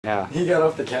Yeah. He got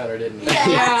off the counter, didn't he?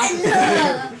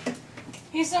 Yeah.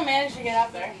 He still managed to get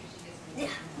up there. Yeah.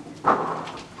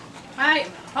 I'm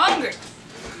hungry.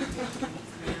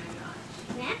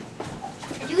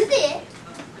 Do this.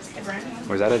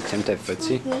 Was that a attempt at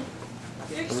footsie?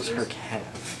 It was her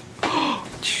calf.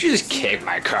 Did you just kick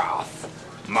my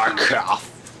calf? My calf.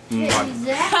 My...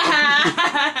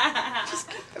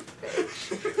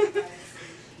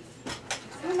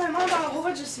 Oh, my mom bought a whole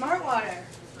bunch of smart water.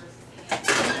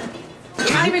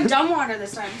 Not even dumb water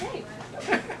this time. Hey.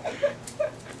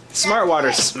 Smart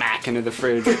water smack into the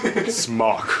fridge.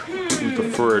 Smock into the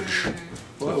fridge.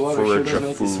 Well, The water sure fridge does of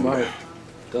make you food. smart,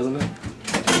 doesn't it?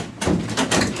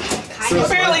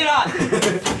 Apparently not.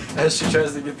 As she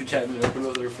tries to get the cabinet open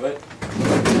with her foot.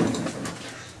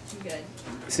 Good.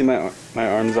 See my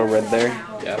arms all red there?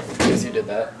 Yeah, because you did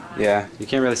that. Yeah, you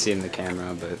can't really see it in the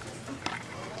camera, but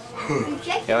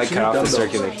yeah, like cut off the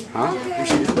circulation. Huh? You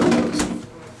should get those.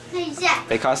 Hey, Zach.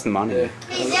 They cost money. Yeah.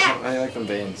 Hey, Zach. I like them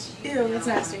veins. Ew, that's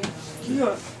nasty.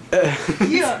 Yeah.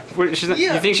 Yeah. She's not,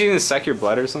 Yeah. You think she's gonna suck your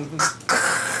blood or something?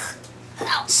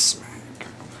 Smack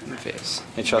in the face.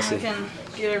 Hey, I Chelsea. can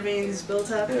get her veins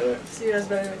built up. Yeah. See who has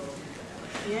better.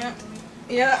 Yeah.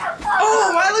 Yeah.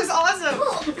 Oh, that looks awesome.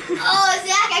 Oh,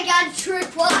 Zach, I got a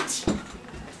trick. Watch.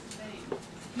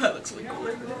 That looks really cool.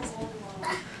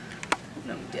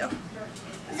 No big deal.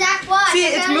 Zach, watch. See, I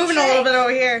it's got moving a trick. little bit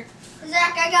over here.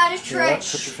 Zach, I got a You know what?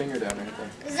 trick. Put your finger down right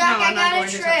there. Zach, No, I I'm not got a going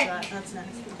to touch trick. that. That's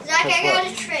nasty. Zach, Touch I got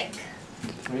what? a trick.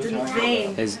 What are you The talking vein.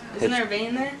 Isn't Isn't there a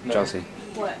vein there? No. Chelsea.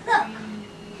 What? Look.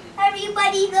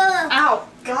 Everybody look. Ow!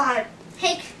 God.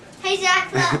 Hey,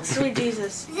 Zach, look. Sweet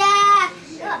Jesus. Zach,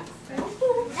 look.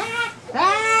 Zach.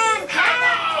 Zach.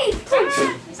 Hey.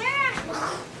 Zach.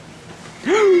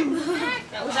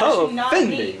 That was Oh, actually not me.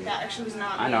 offending. That actually was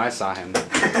not me. I know, I saw him.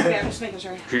 Okay, I'm just making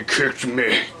sure. He kicked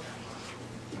me.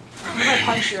 I'm gonna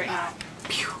punch you right now.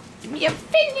 Me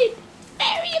offended.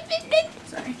 Very offended.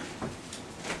 Sorry.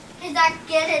 Hey, Zach,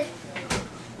 get it.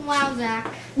 Wow,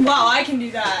 Zach. Wow, I can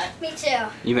do that. Me too.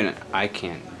 Even I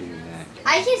can't do that.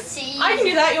 I can see. I can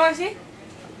do that. You want to see?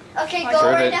 Okay, Prove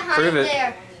go right it, behind prove it.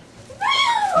 there.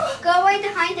 Go right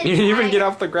behind the You didn't even giant. get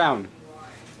off the ground.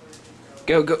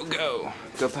 Go, go, go.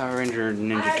 Go Power Ranger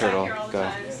Ninja Turtle. Go.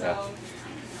 Time, Yeah.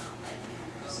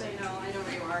 so you know, I know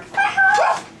where you are.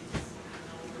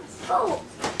 Oh,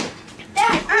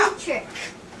 that's a trick.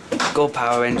 Go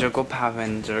Power Ranger, go Power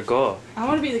Ranger, go. I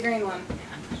want to be the green one.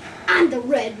 I'm the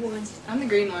red one. I'm the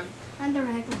green one. I'm the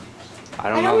red one. I I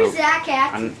don't know know. where Zach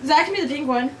at. Zach can be the pink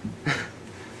one.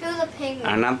 Who's the pink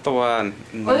I'm one? not the one.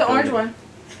 Or the orange one.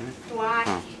 Why?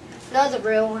 Oh. No, the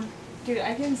real one. Dude,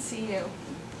 I can see you.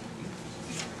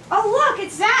 Oh, look,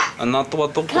 it's Zach. I'm not the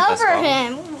one. Cover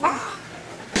him. Ah,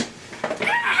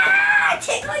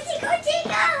 tickle, tickle.